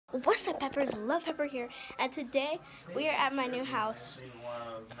What's up, Peppers? Love Pepper here, and today we are at my new house,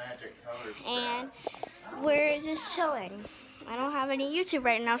 and we're just chilling. I don't have any YouTube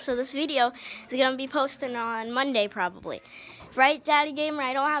right now, so this video is gonna be posted on Monday probably. Right, Daddy Gamer?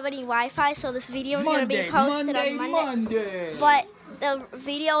 I don't have any Wi-Fi, so this video is gonna be posted on Monday. But the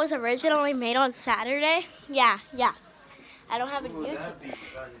video was originally made on Saturday. Yeah. I don't have any YouTube. That'd be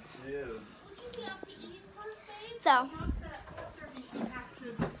fun too. So.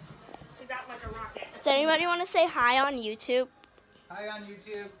 Does anybody want to say hi on YouTube? Hi on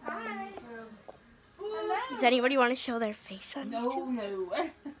YouTube. Hi. Does anybody want to show their face on YouTube? No.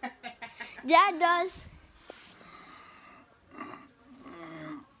 Dad does.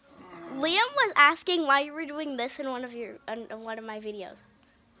 Liam was asking why you were doing this in one of my videos.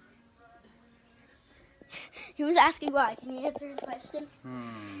 He was asking why. Can you answer his question?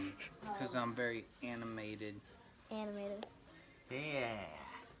 Because I'm very animated. Animated. Yeah.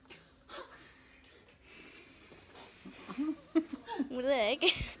 Like,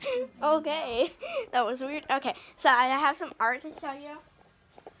 okay, that was weird. Okay, so I have some art to show you.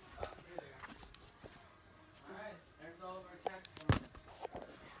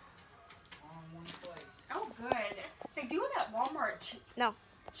 Oh, good. They do it at Walmart. No.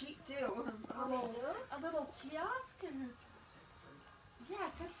 Cheap too. A little kiosk and yeah,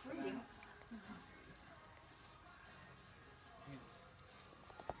 it said free.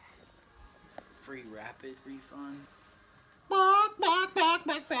 Free rapid refund.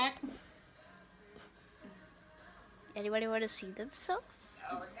 Back. Anybody want to see themselves?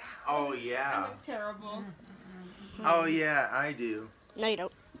 Oh yeah. Terrible. Oh yeah, I do. No, you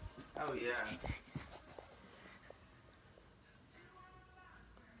don't. Oh yeah.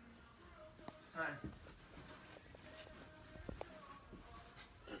 Hi.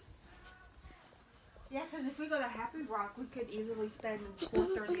 Yeah, because if we go to Happy Rock, we could easily spend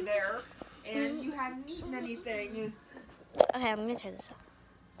 $4.30 there, and you hadn't eaten anything. Okay, I'm gonna turn this off.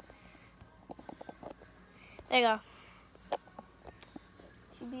 There you go.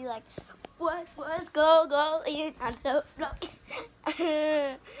 She'd be like, "What's go in on the floor."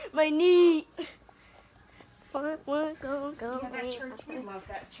 My knee. What go Yeah, that in. church, we love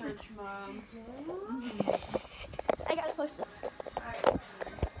that church, Mom. I gotta post this.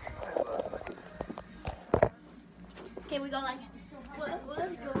 Okay, we go like, what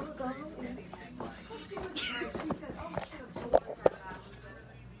go in.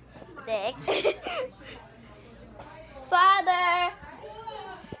 Dick. Father!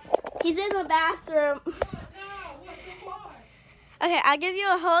 He's in the bathroom. Okay, I'll give you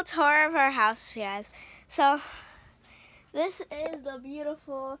a whole tour of our house, guys. So, this is the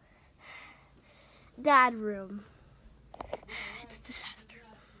beautiful dad room. It's a disaster.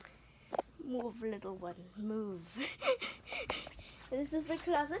 Move, little one, move. This is the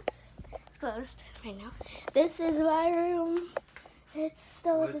closet. It's closed right now. This is my room. It's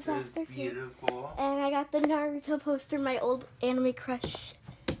still a disaster too. Beautiful. And I got the Naruto poster, my old anime crush.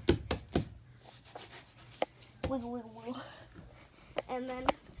 Wiggle, wiggle, wiggle. And then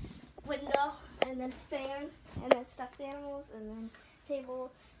window, and then fan, and then stuffed animals, and then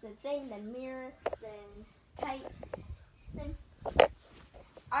table, then thing, then mirror, then kite, then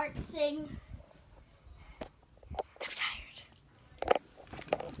art thing. I'm tired.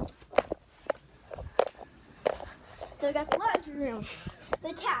 So we got the laundry room,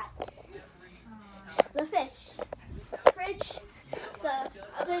 the cat, the fish, fridge, the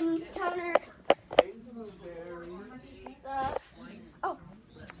oven counter, oh.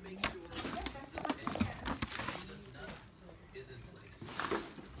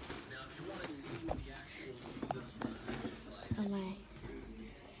 Oh my.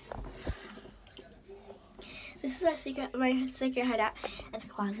 This is our secret, my secret hideout. It's a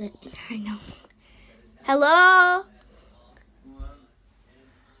closet. I know. Hello?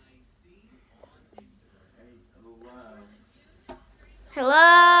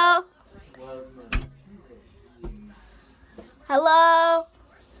 Hello? Hello?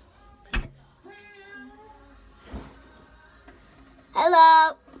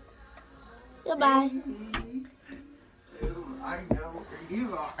 Hello? Goodbye. I know where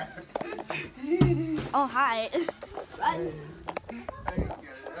you are. Oh, hi. I found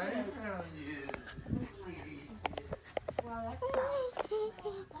you. Well, that's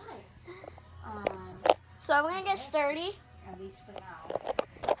So I'm gonna get sturdy. at least for now.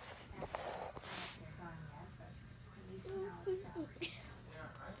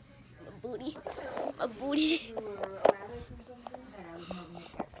 A booty. A booty.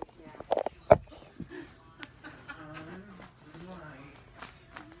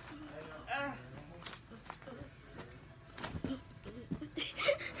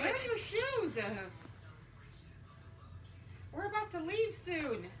 shoes. We're about to leave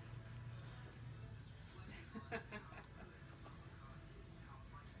soon.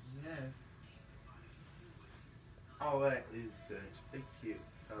 Yeah. Oh, that is such a cute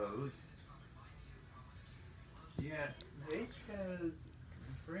post. Yeah, Paige has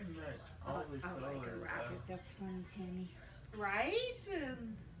pretty much all the I like a colors. rocket. That's funny, Tammy. Right?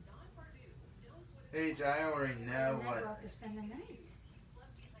 Paige, I already know And what. I'd love to spend the night.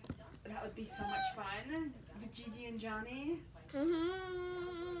 That would be so much fun. With Gigi and Johnny Oh,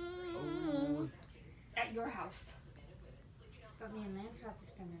 at your house. But me and Lance got to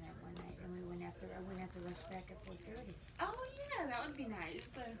spend the night one night, and I went after rush back at 4:30. Oh yeah, that would be nice.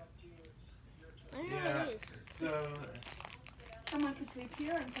 I don't know yeah. what it is. So, Someone could sleep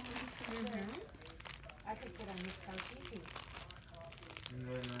here and someone could sleep there. I could get on this couch easy. and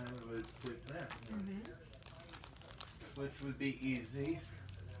then I would sleep there, Mm-hmm. which would be easy.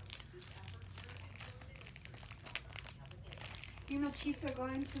 You know, Chiefs are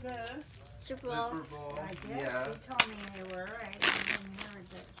going to the. Super Bowl. Super Bowl. I guess Yes. you told me they were. I didn't hear it,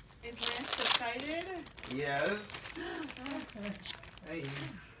 but Is Lance excited? Yes. Hey.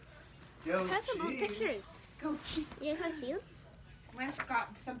 Go I have some old Chiefs. pictures. Go Chiefs. You guys want to see them? Lance got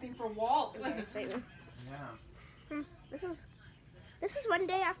something for Walt. Okay, so you- Yeah. This was one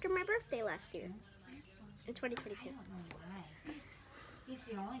day after my birthday last year, in 2022. I don't know why. He's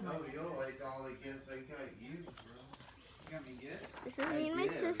the only one. Oh, you'll like all the gifts I got you, bro. You got me good? This is me and my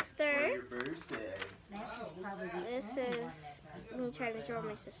For sister. your birthday. Lance is probably the This only is one that me trying to draw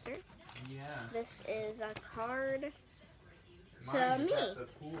my sister. Yeah. This is a card. Mine's me. at the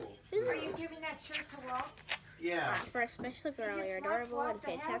pool. This Are is you giving that shirt to Walt? Yeah. for a special girl. just You're wants adorable Walt and to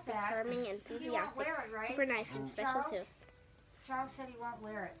have fantastic, that. charming, He won't enthusiastic, wear it, right? super nice, and special Charles? too. Charles said he won't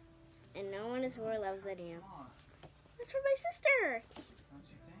wear it. And no one is more loved than you. Aw, That's for my sister. don't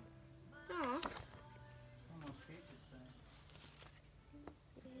you think? Aw. Almost pages say.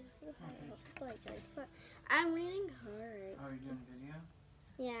 But I'm reading cards. Oh, you're doing a video?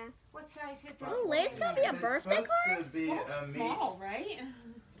 Yeah. What size is it? Oh, Lane's gonna be a It's birthday supposed card? to be Walt's a meat. small, right?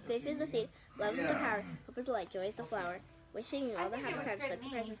 Faith is the seed, love is the Yeah. power, hope is the light, joy is the flower. Wishing you I all the think happy it times, would but fit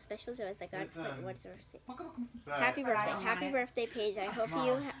surprises, me. special joys that God It's, put what's mercy. But Happy But I birthday, don't happy want it. birthday, Paige. I hope Mom,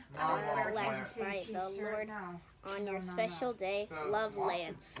 you Mom are won't blessed wear by Cheap the shirt, Lord no. on your No, no, special day. So Love, Walt could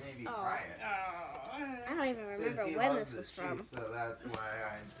Lance. Maybe Oh, try it. I don't even remember 'Cause he when loves this the was from. Chiefs, so that's why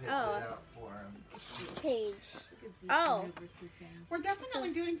I picked Oh. it out for him. Paige. You could see Oh. over two things. We're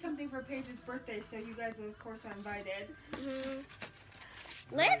definitely doing something for Paige's birthday, so you guys, of course, are invited. Mhm.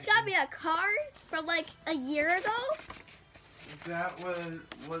 Lance got me a card from like a year ago. That was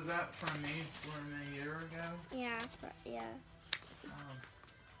that from me from a year ago? Yeah, yeah. Oh.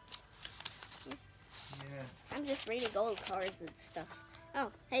 Yeah, I'm just reading old cards and stuff.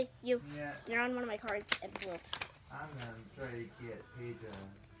 Oh, hey, you. yeah. You're on one of my cards envelopes. I'm gonna try to get Paige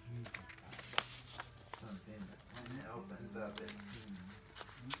something when it opens up. It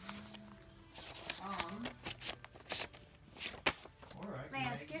Alright.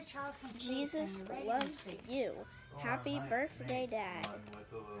 Lance, give Charles some cheese Jesus and your loves radio station. you. Happy birthday, Dad.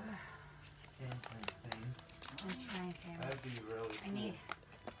 With a little thing. I'm trying, Tammy. That'd be really cool. I need.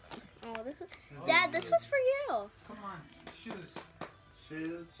 Oh, this is Dad. This was for you. Come on, shoes.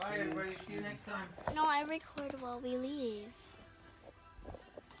 Shoes. Bye, shoes, everybody. See you shoes. next time. No, I record while we leave.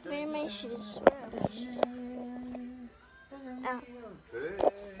 Where are my shoes? Where are my shoes? Oh. Hey.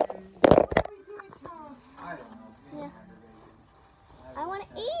 I don't know. Yeah. I want to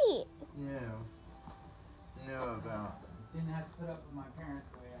eat. Know about. Didn't have to put up with my parents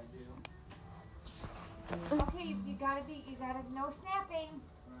the way I do. Okay, you gotta no snapping.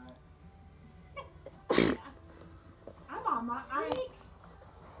 Right. I'm on my.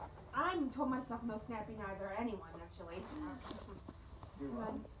 I told myself no snapping either. Anyone actually, You're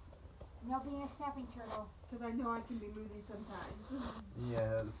welcome. No being a snapping turtle. because I know I can be moody sometimes.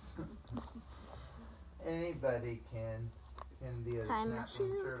 Yes. Anybody can be a Time snapping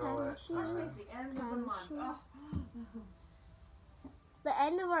shoot, turtle time at shoot. Especially times. at the end of the Time month. shoot. Oh. The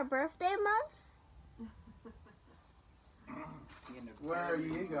end of our birthday month. The end of Where are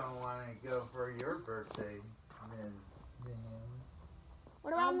time. you gonna want to go for your birthday, Ms.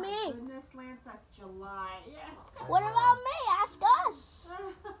 What about Oh my me? goodness, Lance, that's July. What about me? Ask us.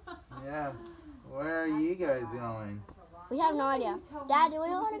 Yeah. Where are you guys going? We have no idea. Dad, do we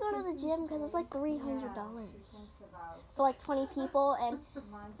want to go to the gym? Because it's like $300 for like 20 people. And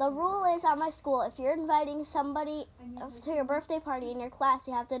the rule is at my school, if you're inviting somebody to your birthday party in your class,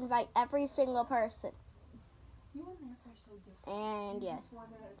 you have to invite every single person. You and Lance are so different. And yeah, Just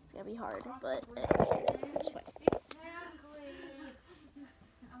wanna- it's going to be hard, but it's fine. Exactly.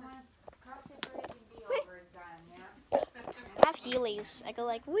 I want to cross Heelys. I go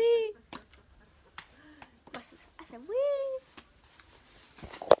like, wee. I said, wee.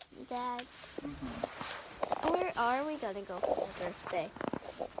 Dad, where are we gonna go for his birthday?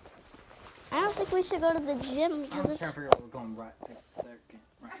 I don't think we should go to the gym because I'm it's. trying to figure out what's going right this second,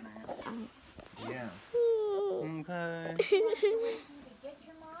 right now. Yeah. Okay. You want to wait for you to get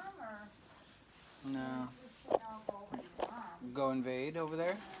your mom, or No. we should all go with your mom? Go invade over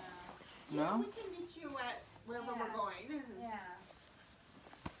there? Yeah, No? we can meet you at wherever Yeah. we're going. Yeah.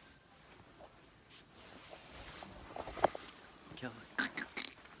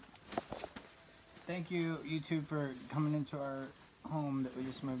 Thank you, YouTube, for coming into our home that we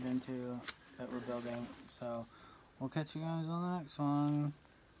just moved into, that we're building. So, we'll catch you guys on the next one.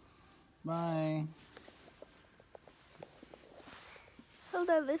 Bye. Hold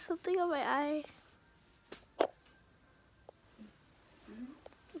on, there's something on my eye.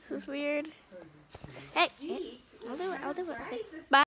 This is weird. Hey, I'll do it. Bye.